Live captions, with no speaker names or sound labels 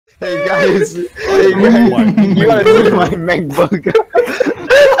Hey guys, you wanna see my McBurger?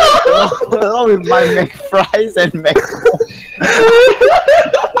 Along with my McFries and McCoke.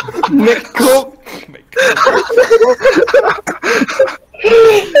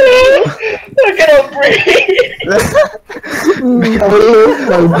 I cannot breathe.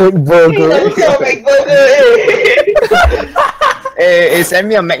 My McBurger. Hey, send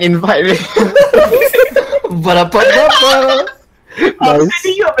me a Mac invite. I'm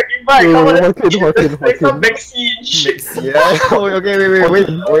sending you a Mac invite. Come on, like some Mac siege. Yeah. Oh, okay, wait.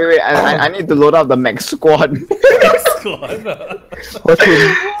 I need to load up the Mac squad. This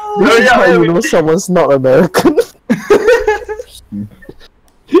is how you know someone's not American.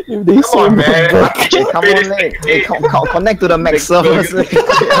 If they say Come on, man. Hey, come on, mate. Hey, connect to the Mac servers.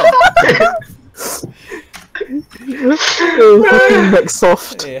 Fucking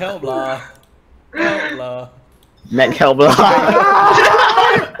Macsoft. Hey, help lah. Help lah. Mac help lah.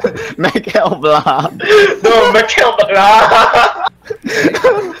 Mac help lah. No, Mac help lah.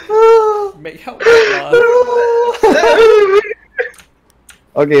 Make help lah.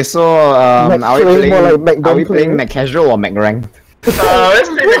 Okay, so are we playing Mac casual or Mac ranked? Let's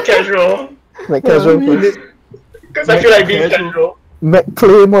play Mac casual. Mac casual. Because I feel like being casual. Mac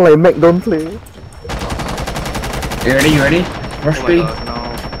play more like Mac don't play. You ready? Rush B.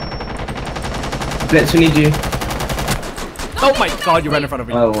 Blitz, we need you. Oh my god, you ran in front of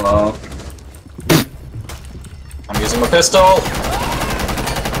me. Oh wow. I'm using my pistol.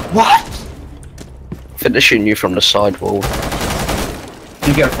 What? Finishing you from the side wall.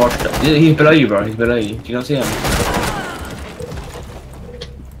 You get forced. He's below you, bro. He's below you. Do you not see him?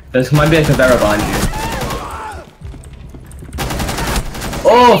 There might be a Cavera behind you.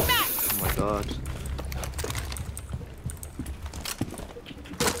 Oh! Oh my god.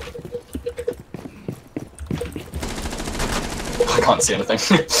 I can't see anything.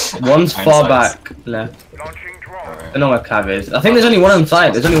 One's far back left. I don't know where Cav is. I think there's only one on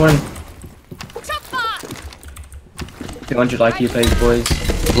site. There's only one. 200 IQ plays, boys.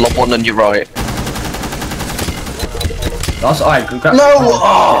 Lob one on your right. That's alright. Grab. No!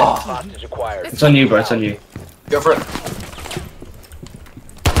 Oh! It's on you, bro. It's on you. Go for it.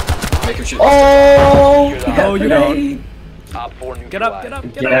 Make him shoot. Oh! Oh, you don't. Get up.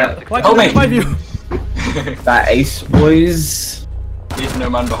 Yeah. Why Oh, can't I mate. revive you? That ace, boys. Leave no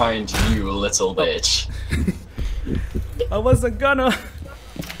man behind, you little bitch. I wasn't gonna.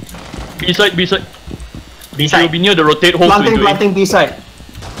 B-side. B-side. You'll be near the rotate hole. Planting B-side.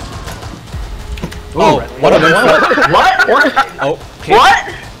 Oh, what? What? Oh, okay.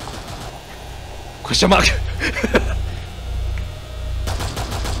 What? Question mark.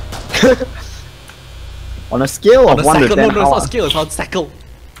 On a scale of 1 to 10, no, it's not skill, it's not sackle.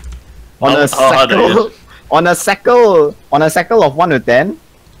 on a cycle of 1 to 10,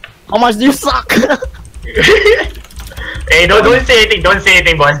 how much do you suck? Hey, don't say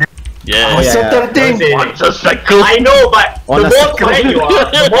anything, boys. Yeah. Oh, yeah, yeah. tempting. What's a cycle? I know, but On the a more cycle.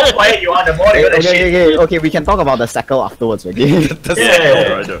 quiet you are, the more you're gonna shit. Okay, we can talk about the cycle afterwards, okay?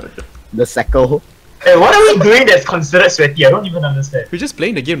 Yeah. The cycle. Hey, what are we doing that's considered sweaty? I don't even understand. We're just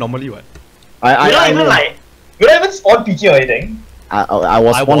playing the game normally, what? You don't even spawn PG or anything. I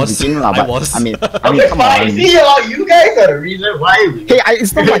was one beginning, but I mean, Okay, come fine. on. See, you guys are the reason why we. Hey,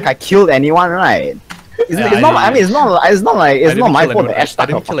 it's not like I killed anyone, right? It's not my fault that Ash stuck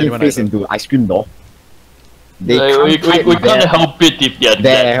her fucking face into ice cream door. We can't help it if they're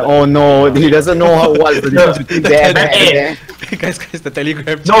there. Oh no, he doesn't know what's the difference between there and there. Guys, the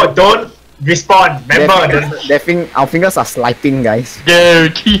telegram. No, don't respawn. Remember, Our fingers are sliding, guys. There,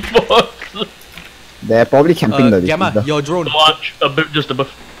 keyboard. They're probably camping the Gamma, diffuser. your drone. Watch a bit just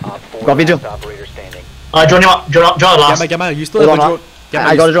above. Got video. John last. Gamma, you still have a drone.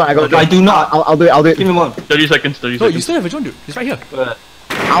 I got a drone. I do not. I'll do it. Give me one. 30 seconds. No, you still have a drone, dude. He's right here.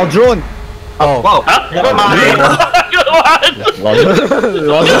 I'll drone. Oh. Wow. Never mind.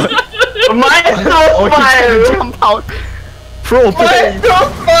 Mine's so fire. Jump out. Pro play. Mine's so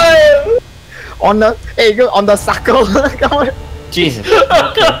fire. On the circle. Come on. Jesus.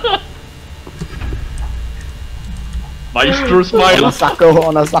 Maestro On smile. a circle.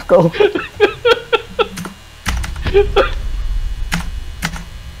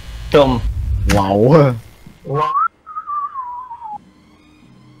 Dumb. Wow.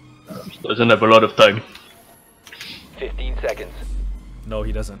 Doesn't have a lot of time. 15 seconds. No,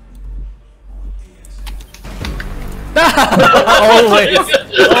 he doesn't. Always.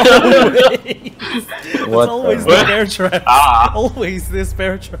 What? Always the bear trap. Always this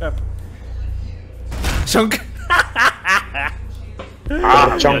bear trap. Chunk.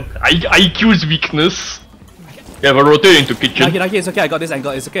 IQ's weakness. Yeah, but rotate into kitchen. Nagi, it's okay, I got this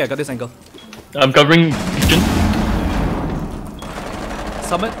angle. It's okay, I got this angle. I'm covering kitchen.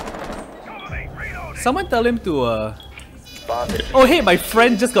 Someone tell him to Oh hey, my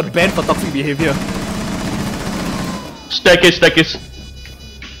friend just got banned for toxic behavior. Staircase.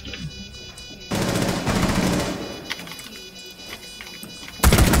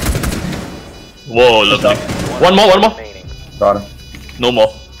 Whoa, lovely. One more. Got him. No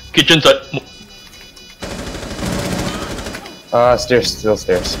more. Kitchen side. Stairs, still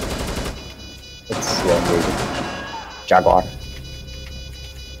stairs. It's good. Jaguar.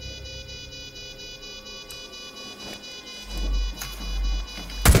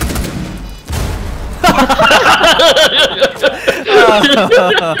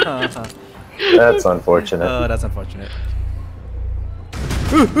 That's unfortunate. Oh, that's unfortunate.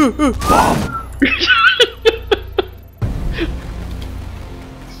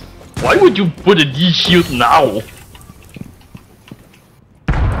 Why would you put a D shield now?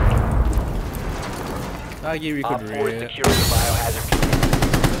 Nagi, we could read.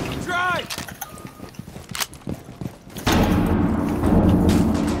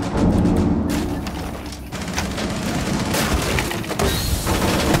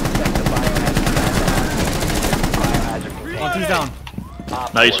 He's down.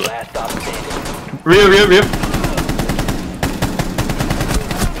 Nice one. Rear.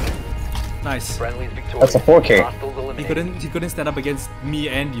 Nice. That's a 4K. He couldn't stand up against me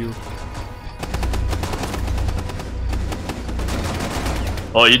and you.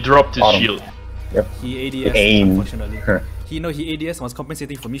 Oh, he dropped his shield. Yep. He ADS, Aim. unfortunately. He ADS was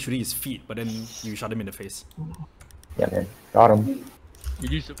compensating for me shooting his feet, but then you shot him in the face. Yeah, man. Got him.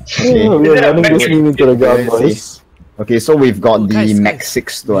 We're running this meme into the ground, boys. Okay, so we've got the guys, Mac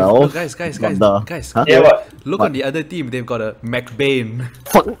 612. Guys. Huh? Yeah, what? Look on the other team, they've got a McBain.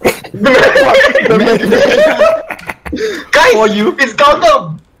 Guys, it's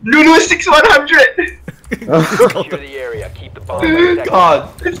Gotham! Lulu 6100! Secure the area. Keep the bomb. God,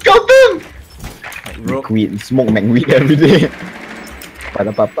 it's Gotham! McWeed, smoke McWeed every day.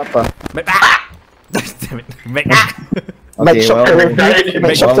 Ba-da-ba-ba-ba. Damn it. Okay,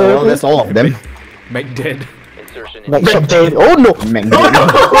 well, that's all of them. McDead. Insertion Mac shot turret. Oh no!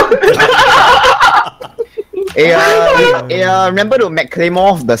 Hey, remember to Mac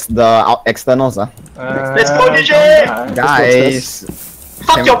Claymore the externals, huh? Let's go, DJ! Guys.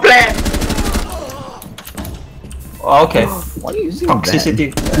 Fuck your plan! Oh, okay. What are you using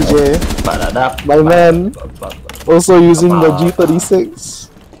Toxicity. DJ, my man, also using the G36.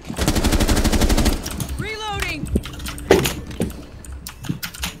 Reloading.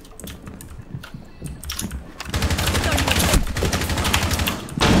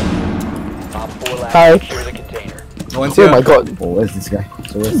 Hi. secure the container. No one's Oh here. my god. Oh, where's this guy?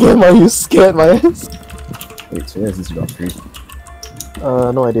 So where's Damn, are you scared, my ass? Wait, so where's this Godfrey?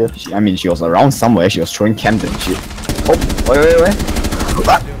 No idea. I mean, she was around somewhere. She was throwing cans and shit. Oh, wait.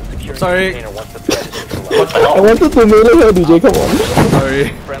 Securing Sorry. the container once the threat is neutralized. I wanted to melee her, DJ, come on. Sorry.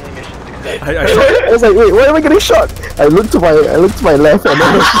 Friendly mission success. I shot. I was like, wait, why am I getting shot? I looked to my left and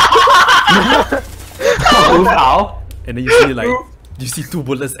then And then you see two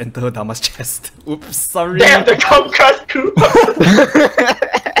bullets enter Dama's chest. Oops, sorry. Damn, the Comcast crew!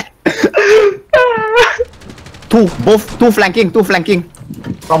 Two flanking.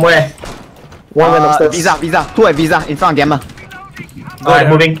 From where? one went upstairs. Visa. Two at Visa, in front of Gamma. Alright,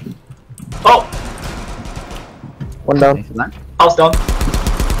 moving. Oh! One down. House down.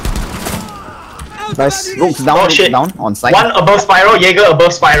 Nice. Looks down, Oh, looks shit. down, on site. One above spiral, Jaeger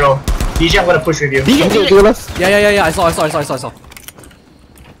above spiral. DJ, I'm gonna push with you. DJ, to your left. Yeah, I saw.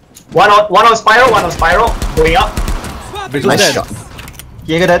 One on spiral, going up. Vigil's Nice dead. shot.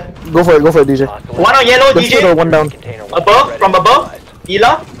 Jaeger dead. Go for it, DJ. One on yellow, There's still DJ. one down. Container once Above, the from threat is above. neutralized.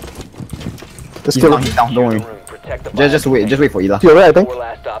 Ela. There's He's still down, don't worry. Room. Protect the bomb. Just wait for Ela. to your right, I think. Four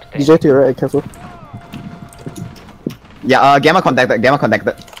last stops standing. DJ, to your right, careful. Yeah, Gamma contacted.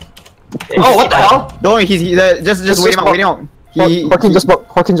 Oh, what the hell? Don't worry, he's just wait him out. Hawking just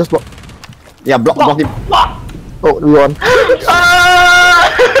block. Yeah, block him. Oh, we won.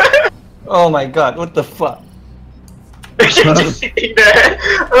 Oh my god, what the fuck? Just sitting there.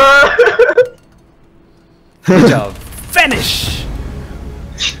 Good job. Finish!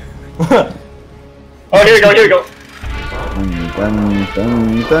 Oh, here we go.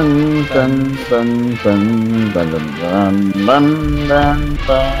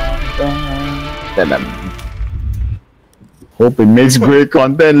 Hope it makes great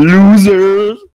content, losers.